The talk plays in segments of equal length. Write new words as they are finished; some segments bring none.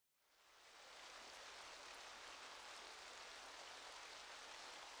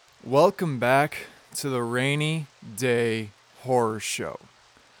Welcome back to the Rainy Day Horror Show.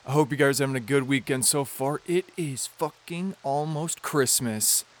 I hope you guys are having a good weekend so far. It is fucking almost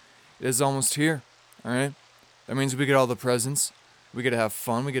Christmas. It is almost here, alright? That means we get all the presents. We get to have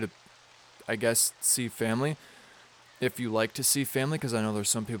fun. We get to, I guess, see family. If you like to see family, because I know there's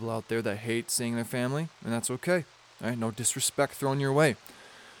some people out there that hate seeing their family, and that's okay. Alright, no disrespect thrown your way.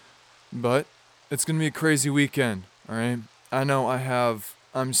 But it's going to be a crazy weekend, alright? I know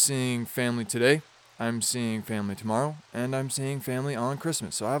I'm seeing family today, I'm seeing family tomorrow, and I'm seeing family on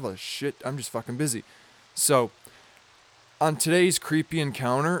Christmas. So I'm just fucking busy. So, on today's creepy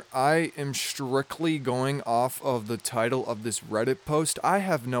encounter, I am strictly going off of the title of this Reddit post. I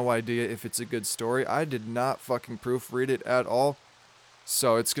have no idea if it's a good story. I did not fucking proofread it at all.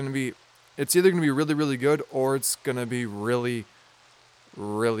 So it's either gonna be really, really good, or it's gonna be really,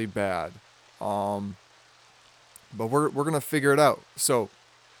 really bad. But we're gonna figure it out. So,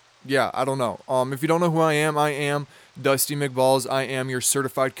 yeah, I don't know. If you don't know who I am Dusty McBalls. I am your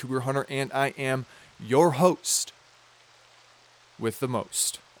certified cougar hunter, and I am your host with the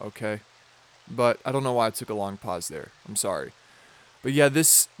most. Okay, but I don't know why I took a long pause there. I'm sorry. But yeah,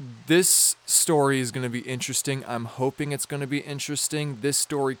 this story is gonna be interesting. I'm hoping it's gonna be interesting. This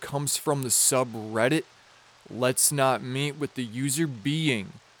story comes from the subreddit Let's Not Meet, with the user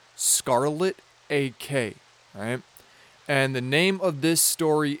being Scarlet AK. Right? And the name of this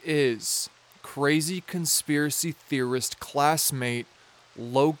story is Crazy Conspiracy Theorist Classmate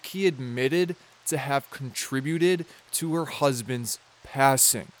Low-Key Admitted to Have Contributed to Her Husband's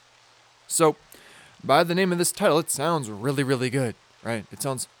Passing. So, by the name of this title, it sounds really, really good, right? It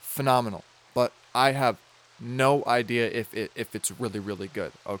sounds phenomenal. But I have no idea if it's really, really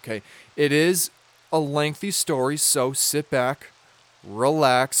good, okay? It is a lengthy story, so sit back,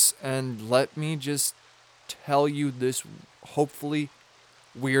 relax, and let me just tell you this hopefully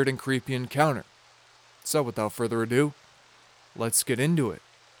weird and creepy encounter. So without further ado, let's get into it.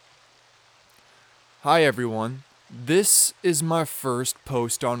 Hi everyone, this is my first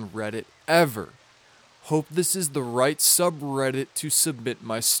post on Reddit ever. Hope this is the right subreddit to submit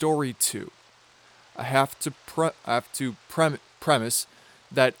my story to. I have to premise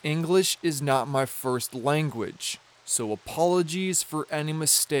that English is not my first language, so apologies for any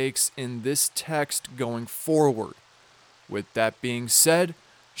mistakes in this text going forward. With that being said,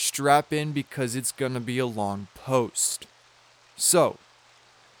 strap in because it's gonna be a long post. So,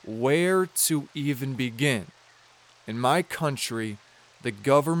 where to even begin? In my country, the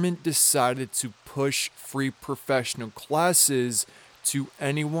government decided to push free professional classes to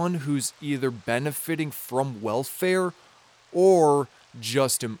anyone who's either benefiting from welfare or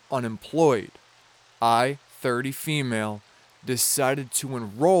just unemployed. I, 30 female, decided to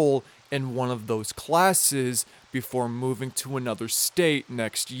enroll in one of those classes before moving to another state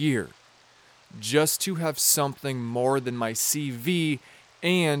next year, just to have something more than my CV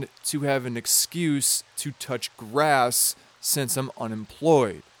and to have an excuse to touch grass since I'm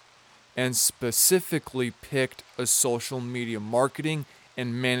unemployed, and specifically picked a social media marketing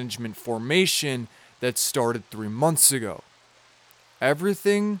and management formation that started 3 months ago.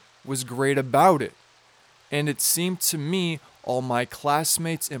 Everything was great about it, and it seemed to me all my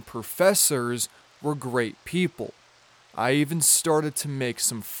classmates and professors were great people. I even started to make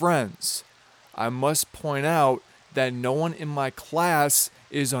some friends. I must point out that no one in my class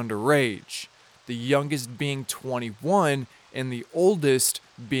is underage, the youngest being 21 and the oldest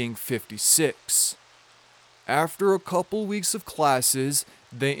being 56. After a couple weeks of classes,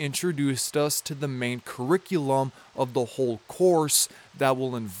 they introduced us to the main curriculum of the whole course that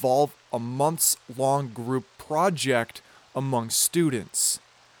will involve a months-long group project among students.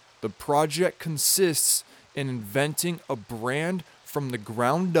 The project consists in inventing a brand from the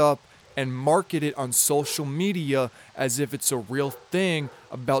ground up and market it on social media as if it's a real thing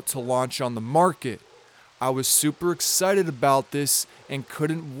about to launch on the market. I was super excited about this and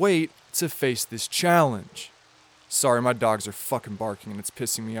couldn't wait to face this challenge. Sorry, my dogs are fucking barking and it's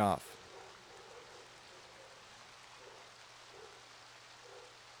pissing me off.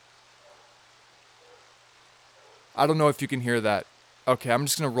 I don't know if you can hear that. Okay, I'm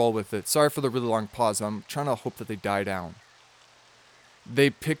just gonna roll with it. Sorry for the really long pause. I'm trying to hope that they die down. They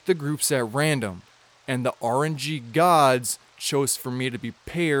picked the groups at random, and the RNG gods chose for me to be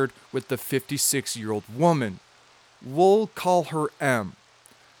paired with the 56-year-old woman. We'll call her M.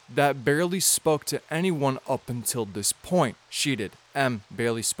 That barely spoke to anyone up until this point. She did. M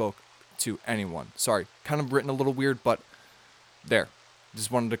barely spoke to anyone. Sorry, kind of written a little weird, but there.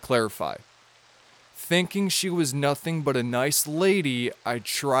 Just wanted to clarify. Thinking she was nothing but a nice lady, I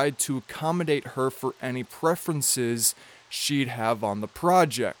tried to accommodate her for any preferences she'd have on the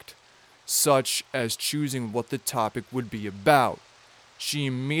project, such as choosing what the topic would be about. She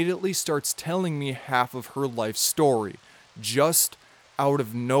immediately starts telling me half of her life story, just out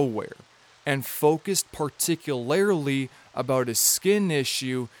of nowhere, and focused particularly about a skin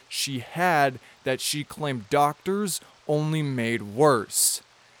issue she had that she claimed doctors only made worse,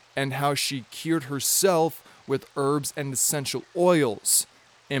 and how she cured herself with herbs and essential oils.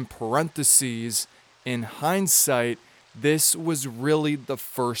 In parentheses, in hindsight, this was really the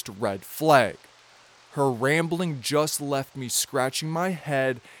first red flag. Her rambling just left me scratching my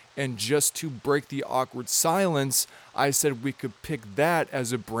head, and just to break the awkward silence, I said we could pick that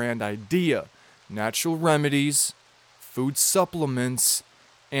as a brand idea. Natural remedies, food supplements,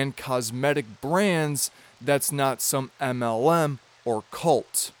 and cosmetic brands that's not some MLM or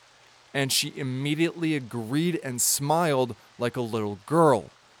cult. And she immediately agreed and smiled like a little girl,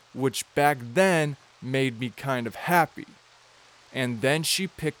 which back then made me kind of happy. And then she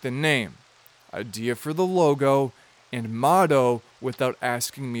picked the name, idea for the logo, and motto without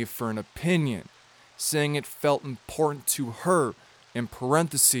asking me for an opinion, saying it felt important to her, in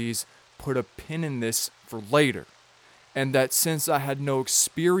parentheses, put a pin in this for later, and that since I had no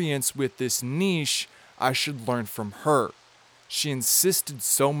experience with this niche, I should learn from her. She insisted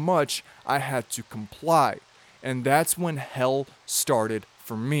so much I had to comply, and that's when hell started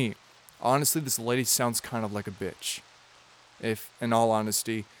for me. Honestly, this lady sounds kind of like a bitch. If, in all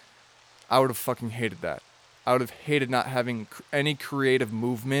honesty, I would have fucking hated that. I would have hated not having any creative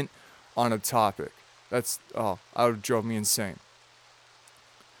movement on a topic. I would have drove me insane.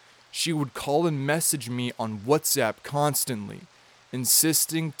 She would call and message me on WhatsApp constantly,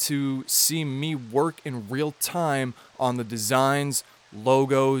 insisting to see me work in real time on the designs,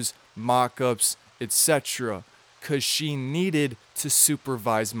 logos, mock-ups, etc., because she needed to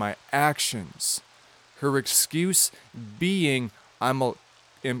supervise my actions. Her excuse being,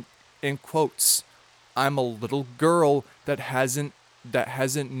 in quotes, I'm a little girl that hasn't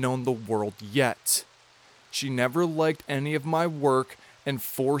known the world yet. She never liked any of my work and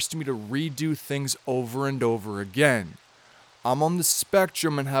forced me to redo things over and over again. I'm on the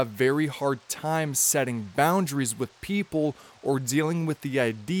spectrum and have very hard time setting boundaries with people or dealing with the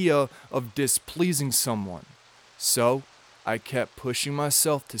idea of displeasing someone. So, I kept pushing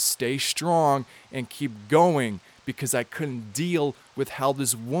myself to stay strong and keep going because I couldn't deal with how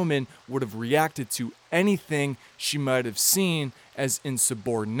this woman would have reacted to anything she might have seen as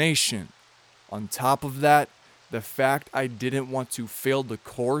insubordination. On top of that, the fact I didn't want to fail the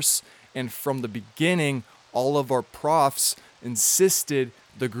course, and from the beginning, all of our profs insisted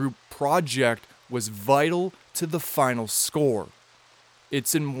the group project was vital to the final score.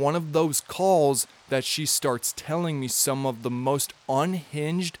 It's in one of those calls that she starts telling me some of the most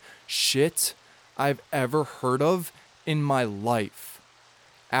unhinged shit I've ever heard of in my life.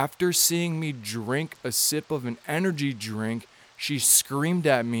 After seeing me drink a sip of an energy drink, she screamed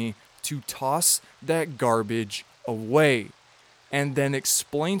at me to toss that garbage away, and then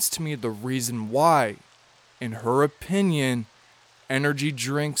explains to me the reason why. In her opinion, energy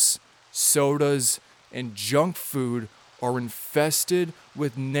drinks, sodas, and junk food are infested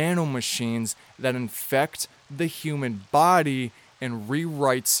with nanomachines that infect the human body and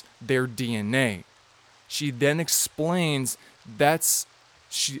rewrites their DNA. She then explains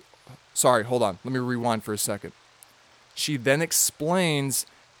hold on, let me rewind for a second. She then explains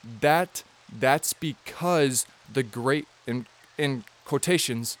that that's because the great, in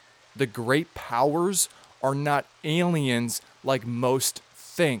quotations, the great powers are not aliens like most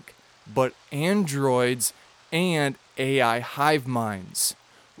think, but androids and AI hive minds,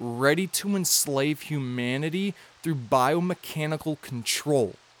 ready to enslave humanity through biomechanical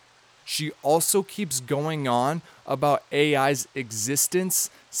control. She also keeps going on about AI's existence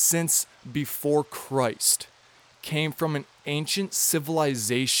since before Christ, came from an ancient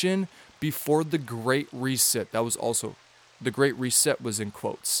civilization before the Great Reset. That was also, the Great Reset was in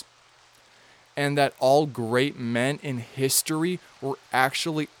quotes. And that all great men in history were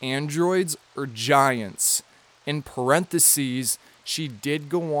actually androids or giants. In parentheses, she did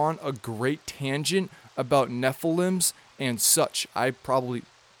go on a great tangent about Nephilims and such. I probably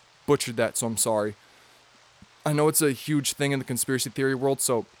butchered that, so I'm sorry. I know it's a huge thing in the conspiracy theory world,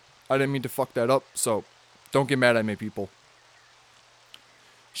 so I didn't mean to fuck that up, so don't get mad at me, people.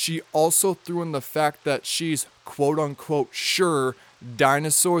 She also threw in the fact that she's quote-unquote sure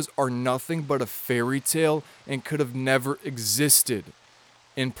dinosaurs are nothing but a fairy tale and could have never existed.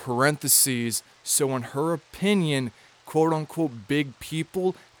 In parentheses, so in her opinion, quote-unquote big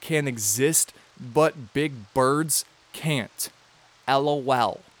people can exist, but big birds can't.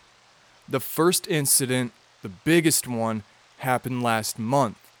 LOL. The first incident, the biggest one, happened last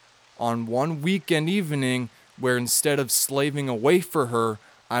month, on one weekend evening where instead of slaving away for her,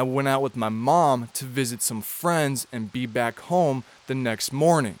 I went out with my mom to visit some friends and be back home the next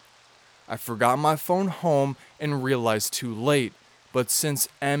morning. I forgot my phone home and realized too late, but since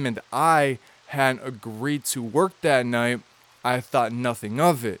Em and I hadn't agreed to work that night, I thought nothing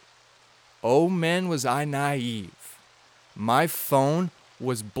of it. Oh man, was I naive. My phone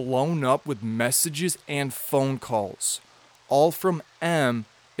was blown up with messages and phone calls, all from Em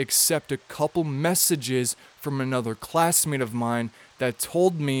except a couple messages from another classmate of mine that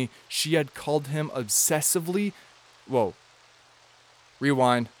told me she had called him obsessively. Whoa.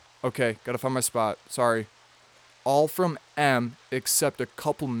 Rewind. Okay, gotta find my spot. Sorry. All from Em except a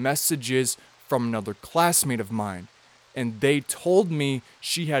couple messages from another classmate of mine. And they told me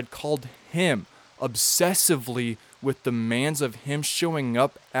she had called him obsessively with demands of him showing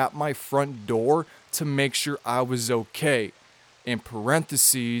up at my front door to make sure I was okay. In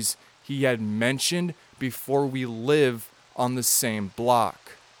parentheses, he had mentioned before we live on the same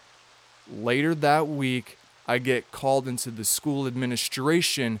block. Later that week, I get called into the school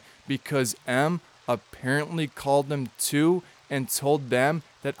administration because Em apparently called them too and told them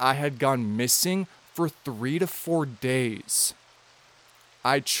that I had gone missing for 3 to 4 days.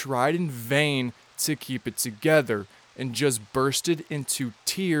 I tried in vain to keep it together and just bursted into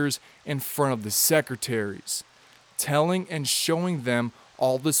tears in front of the secretaries, telling and showing them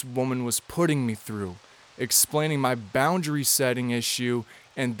all this woman was putting me through, explaining my boundary setting issue,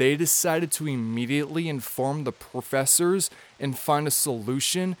 and they decided to immediately inform the professors and find a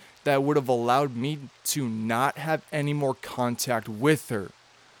solution that would have allowed me to not have any more contact with her.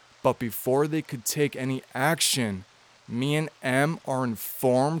 But before they could take any action, me and Em are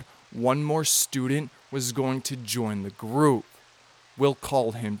informed one more student was going to join the group. We'll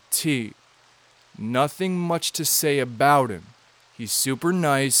call him T. Nothing much to say about him. He's super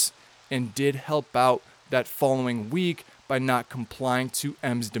nice and did help out that following week by not complying to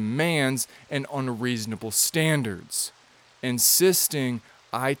Em's demands and unreasonable standards, insisting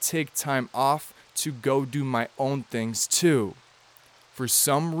I take time off to go do my own things too. For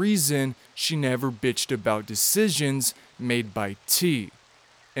some reason, she never bitched about decisions made by T.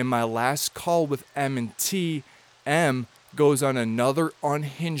 In my last call with Em and T, Em goes on another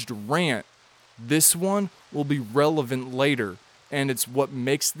unhinged rant. This one will be relevant later, and it's what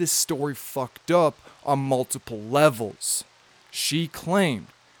makes this story fucked up on multiple levels. She claimed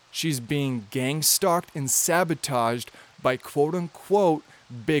she's being gang-stalked and sabotaged by quote-unquote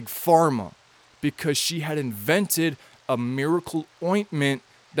Big Pharma because she had invented a miracle ointment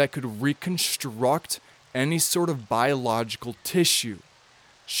that could reconstruct any sort of biological tissue.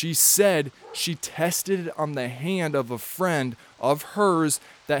 She said she tested it on the hand of a friend of hers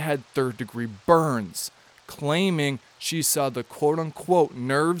that had third-degree burns, claiming she saw the quote-unquote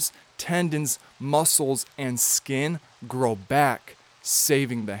nerves, tendons, muscles, and skin grow back,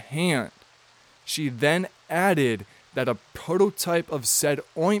 saving the hand. She then added that a prototype of said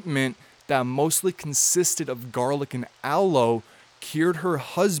ointment that mostly consisted of garlic and aloe cured her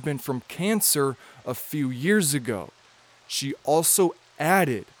husband from cancer a few years ago. She also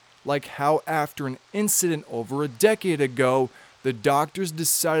added, like how after an incident over a decade ago, the doctors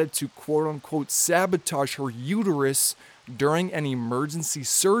decided to quote-unquote sabotage her uterus during an emergency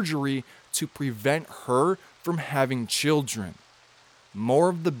surgery to prevent her from having children. More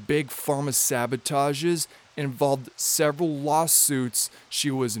of the Big Pharma sabotages involved several lawsuits she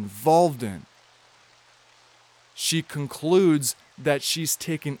was involved in. She concludes that she's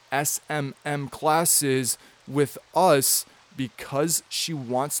taken SMM classes with us because she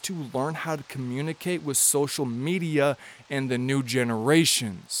wants to learn how to communicate with social media and the new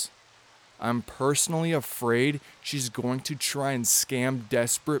generations. I'm personally afraid she's going to try and scam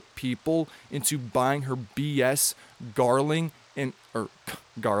desperate people into buying her BS garling.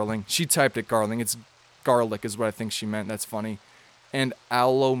 She typed it garling. It's garlic is what I think she meant. That's funny. And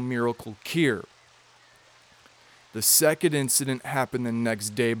aloe miracle cure. The second incident happened the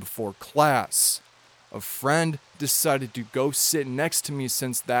next day before class. A friend decided to go sit next to me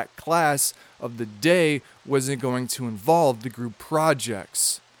since that class of the day wasn't going to involve the group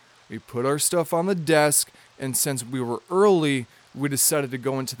projects. We put our stuff on the desk, and since we were early, we decided to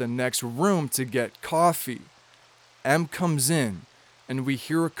go into the next room to get coffee. Em comes in, and we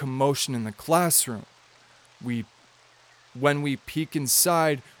hear a commotion in the classroom. When we peek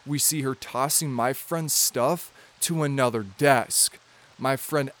inside, we see her tossing my friend's stuff to another desk. My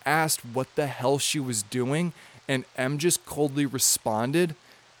friend asked what the hell she was doing, and Em just coldly responded,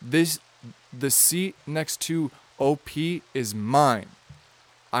 "The seat next to OP is mine."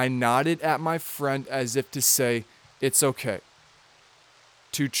 I nodded at my friend as if to say, "It's okay.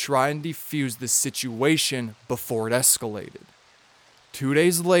 to try and defuse the situation before it escalated. 2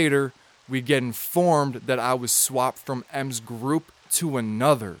 days later, we get informed that I was swapped from M's group to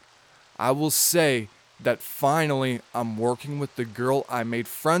another. I will say that finally I'm working with the girl I made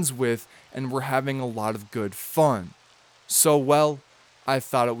friends with and we're having a lot of good fun. So well, I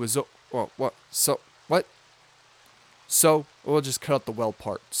thought it was So, we'll just cut out the well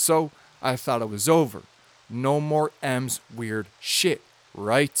part. So, I thought it was over. No more M's weird shit,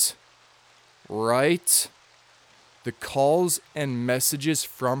 right? Right? The calls and messages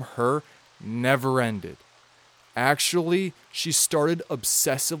from her never ended. Actually, she started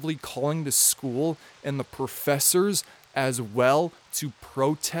obsessively calling the school and the professors as well to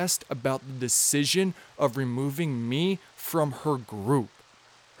protest about the decision of removing me from her group.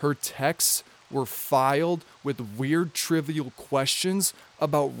 Her texts were filed with weird trivial questions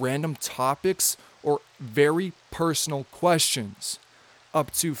about random topics or very personal questions.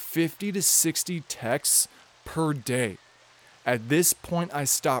 Up to 50 to 60 texts per day. At this point, I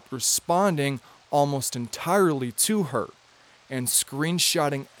stopped responding almost entirely to her and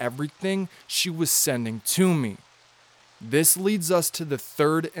screenshotting everything she was sending to me. This leads us to the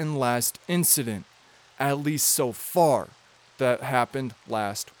third and last incident, at least so far, that happened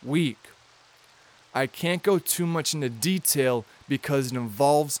last week. I can't go too much into detail because it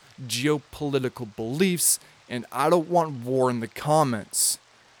involves geopolitical beliefs and I don't want war in the comments.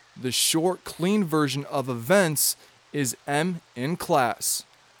 The short, clean version of events is M in class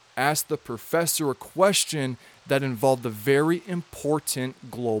asked the professor a question that involved a very important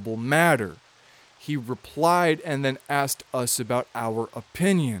global matter. He replied and then asked us about our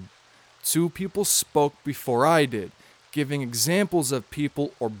opinion. 2 people spoke before I did, giving examples of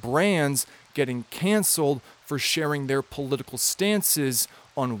people or brands getting canceled for sharing their political stances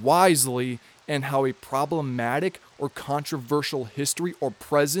unwisely and how a problematic or controversial history or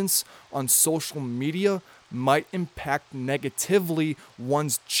presence on social media might impact negatively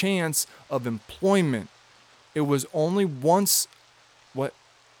one's chance of employment. It was only once... It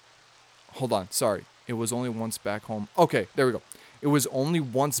was only once back home. Okay, there we go. It was only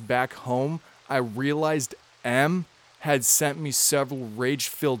once back home I realized M had sent me several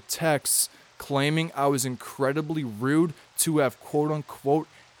rage-filled texts claiming I was incredibly rude to have quote-unquote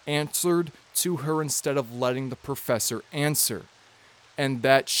answered to her instead of letting the professor answer, and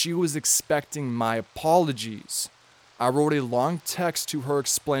that she was expecting my apologies. I wrote a long text to her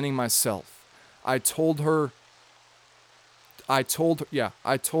explaining myself. I told her I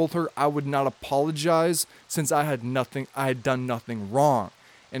would not apologize since I had done nothing wrong,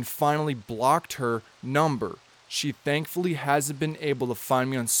 and finally blocked her number. She thankfully hasn't been able to find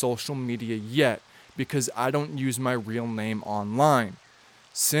me on social media yet because I don't use my real name online.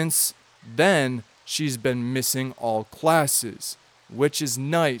 Since then, she's been missing all classes, which is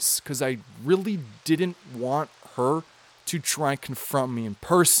nice because I really didn't want her to try and confront me in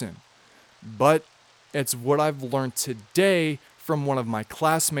person. But it's what I've learned today from one of my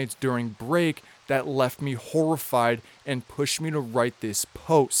classmates during break that left me horrified and pushed me to write this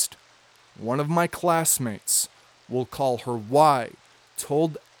post. One of my classmates, we'll call her Y,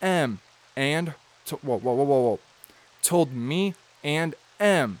 told M and... Told me and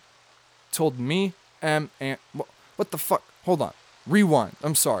M. Told me, M, and... What the fuck? Hold on. Rewind.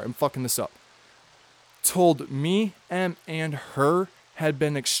 I'm sorry. I'm fucking this up. Told me, M, and her had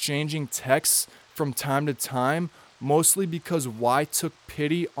been exchanging texts from time to time, mostly because Y took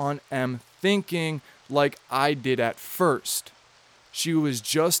pity on M, thinking like I did at first. She was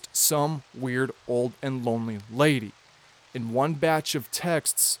just some weird old and lonely lady. In one batch of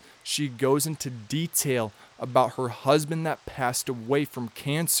texts, she goes into detail about her husband that passed away from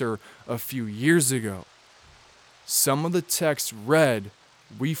cancer a few years ago. Some of the texts read,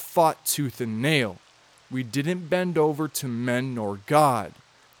 "We fought tooth and nail. We didn't bend over to men nor God,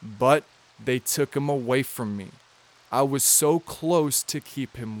 but they took him away from me. I was so close to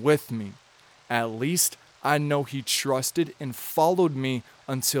keep him with me. At least I know he trusted and followed me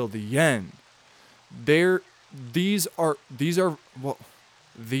until the end." These are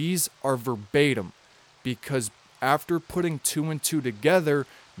verbatim, because after putting 2 and 2 together,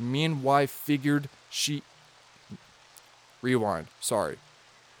 me and Y figured she... Rewind, sorry.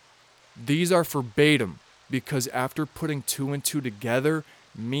 These are verbatim, because after putting 2 and 2 together,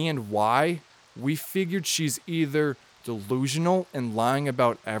 me and Y, we figured she's either delusional and lying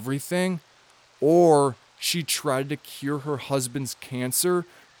about everything, or she tried to cure her husband's cancer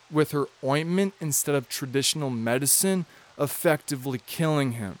with her ointment instead of traditional medicine, effectively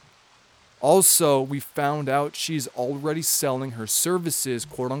killing him. Also, we found out she's already selling her services,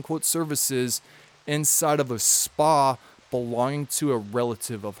 quote-unquote services, inside of a spa belonging to a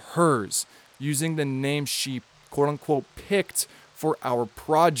relative of hers, using the name she quote-unquote picked for our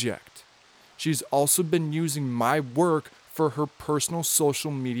project. She's also been using my work for her personal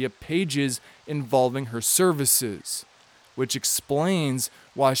social media pages involving her services, which explains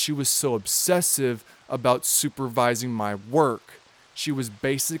why she was so obsessive about supervising my work. She was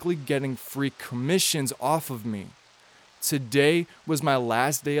basically getting free commissions off of me. Today was my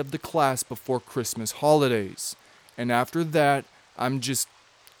last day of the class before Christmas holidays. And after that, I'm just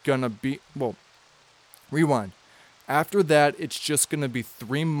gonna be, rewind. After that, it's just gonna be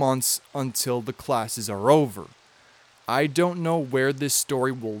 3 months until the classes are over. I don't know where this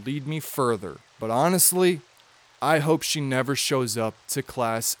story will lead me further, but honestly, I hope she never shows up to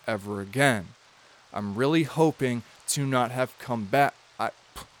class ever again. I'm really hoping to not have come back.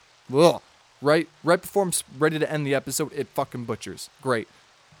 Right before I'm ready to end the episode, it fucking butchers. Great.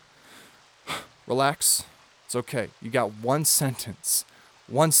 Relax. It's okay. You got one sentence.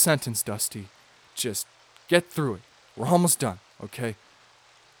 One sentence, Dusty. Just get through it. We're almost done, okay?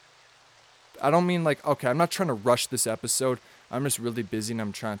 I don't mean okay, I'm not trying to rush this episode. I'm just really busy and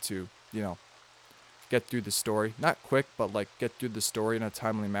I'm trying to, get through the story. Not quick, but get through the story in a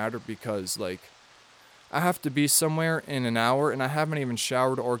timely manner because I have to be somewhere in an hour, and I haven't even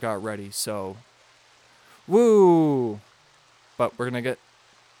showered or got ready, so... Woo! But we're gonna get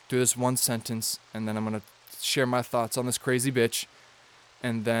through this one sentence, and then I'm gonna share my thoughts on this crazy bitch,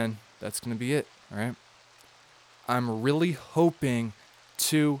 and then that's gonna be it, alright? I'm really hoping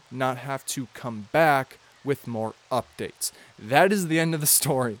to not have to come back with more updates. That is the end of the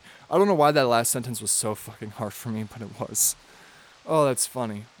story. I don't know why that last sentence was so fucking hard for me, but it was. Oh, that's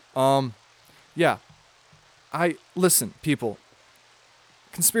funny. Yeah. Listen, people,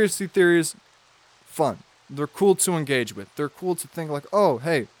 conspiracy theories, fun. They're cool to engage with. They're cool to think oh,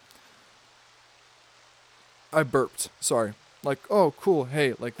 hey, I burped. Sorry. Oh, cool.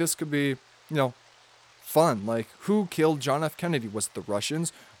 Hey, this could be, fun. Who killed John F. Kennedy? Was it the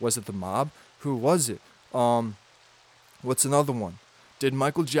Russians? Was it the mob? Who was it? What's another one? Did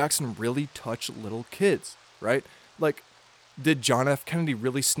Michael Jackson really touch little kids? Right? Did John F. Kennedy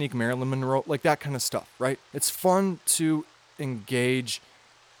really sneak Marilyn Monroe? That kind of stuff, right? It's fun to engage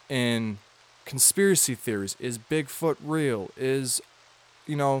in conspiracy theories. Is Bigfoot real? Is,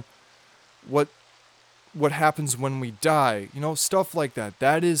 what happens when we die? Stuff like that.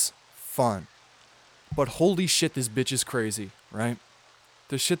 That is fun. But holy shit, this bitch is crazy, right?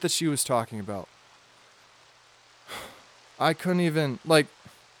 The shit that she was talking about. I couldn't even,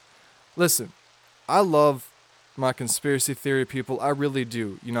 listen, I love my conspiracy theory people. I really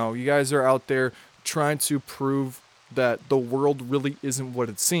do. You guys are out there trying to prove that the world really isn't what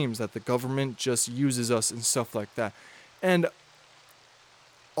it seems, that the government just uses us and stuff like that. And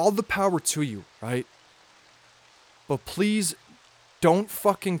all the power to you, right? But please don't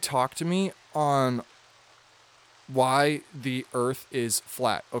fucking talk to me on why the earth is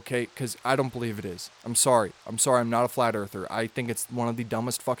flat, okay? Because I don't believe it is. I'm sorry. I'm not a flat earther. I think it's one of the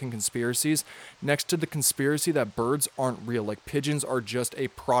dumbest fucking conspiracies. Next to the conspiracy that birds aren't real. Pigeons are just a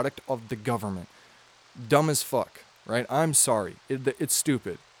product of the government. Dumb as fuck, right? I'm sorry. It's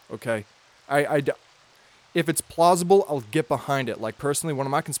stupid, okay? If it's plausible, I'll get behind it. Personally, one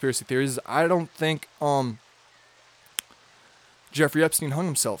of my conspiracy theories is I don't think Jeffrey Epstein hung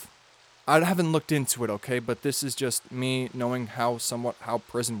himself. I haven't looked into it, okay, but this is just me knowing how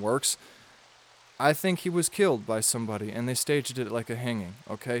prison works. I think he was killed by somebody, and they staged it like a hanging,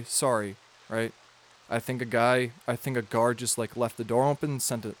 okay? Sorry, right? I think a guard just left the door open and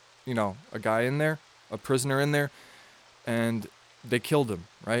sent a guy in there, a prisoner in there, and they killed him,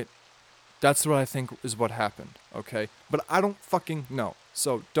 right? That's what I think is what happened, okay? But I don't fucking know,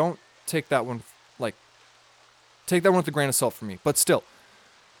 so don't take that one, take that one with a grain of salt from me, but still.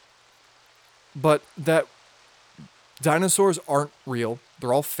 But that dinosaurs aren't real.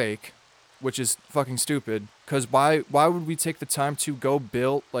 They're all fake, which is fucking stupid. Because why would we take the time to go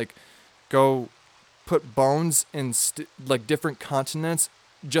go put bones in different continents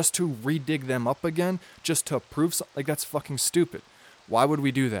just to redig them up again, just to prove something? That's fucking stupid. Why would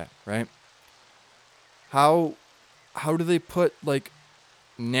we do that, right? How do they put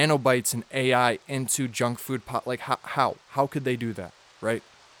nanobites and AI into junk food how could they do that, right?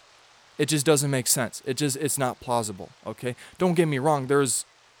 It just doesn't make sense. It's not plausible, okay? Don't get me wrong. There's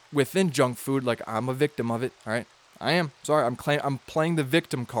within junk food, I'm a victim of it, all right? I am. Sorry, I'm playing the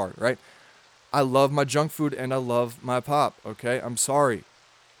victim card, right? I love my junk food and I love my pop, okay? I'm sorry,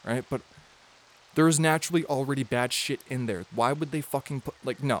 right? But there's naturally already bad shit in there. Why would they fucking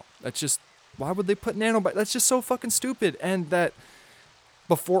put, no, that's just, why would they put nanobites? That's just so fucking stupid. And that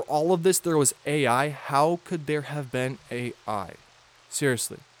Before all of this, there was AI. How could there have been AI?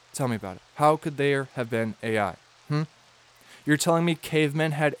 Seriously, tell me about it. How could there have been AI? You're telling me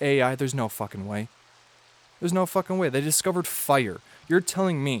cavemen had AI? There's no fucking way. There's no fucking way. They discovered fire. You're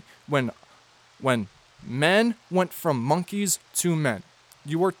telling me when men went from monkeys to men,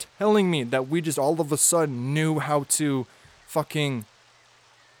 you are telling me that we just all of a sudden knew how to fucking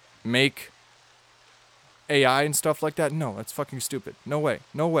make AI and stuff like that? No, that's fucking stupid. No way.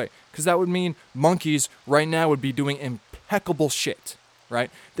 No way. Because that would mean monkeys right now would be doing impeccable shit,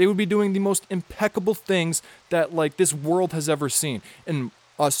 right? They would be doing the most impeccable things that, like, this world has ever seen. And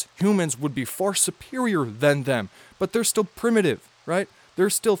us humans would be far superior than them. But they're still primitive, right? They're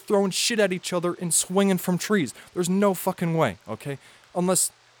still throwing shit at each other and swinging from trees. There's no fucking way, okay?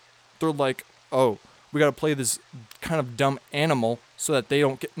 Unless they're like, oh, we gotta play this kind of dumb animal so that they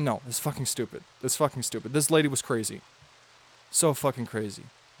don't get... No, it's fucking stupid. It's fucking stupid. This lady was crazy. So fucking crazy.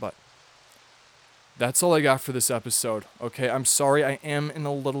 But that's all I got for this episode, okay? I'm sorry I am in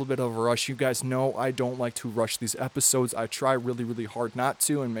a little bit of a rush. You guys know I don't like to rush these episodes. I try really, really hard not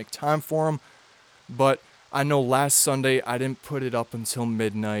to and make time for them. But I know last Sunday I didn't put it up until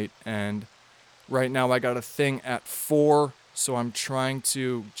midnight. And right now I got a thing at 4. So I'm trying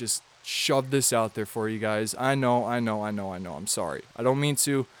to just shove this out there for you guys. I know. I'm sorry. I don't mean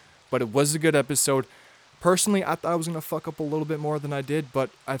to, but it was a good episode. Personally, I thought I was going to fuck up a little bit more than I did, but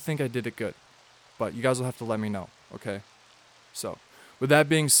I think I did it good. But you guys will have to let me know, okay? So, with that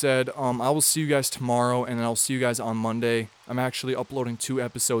being said, I will see you guys tomorrow, and I'll see you guys on Monday. I'm actually uploading 2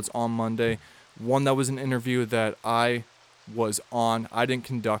 episodes on Monday. One that was an interview that I was on. I didn't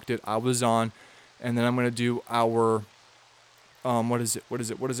conduct it. I was on. And then I'm going to do our... What is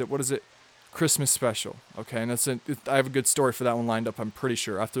it? Christmas special. Okay, and I have a good story for that one lined up, I'm pretty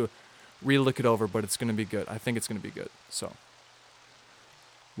sure. I have to re-look it over, but it's going to be good. I think it's going to be good. So,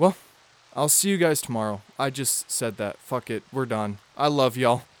 well, I'll see you guys tomorrow. I just said that. Fuck it. We're done. I love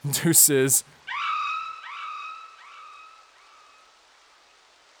y'all. Deuces.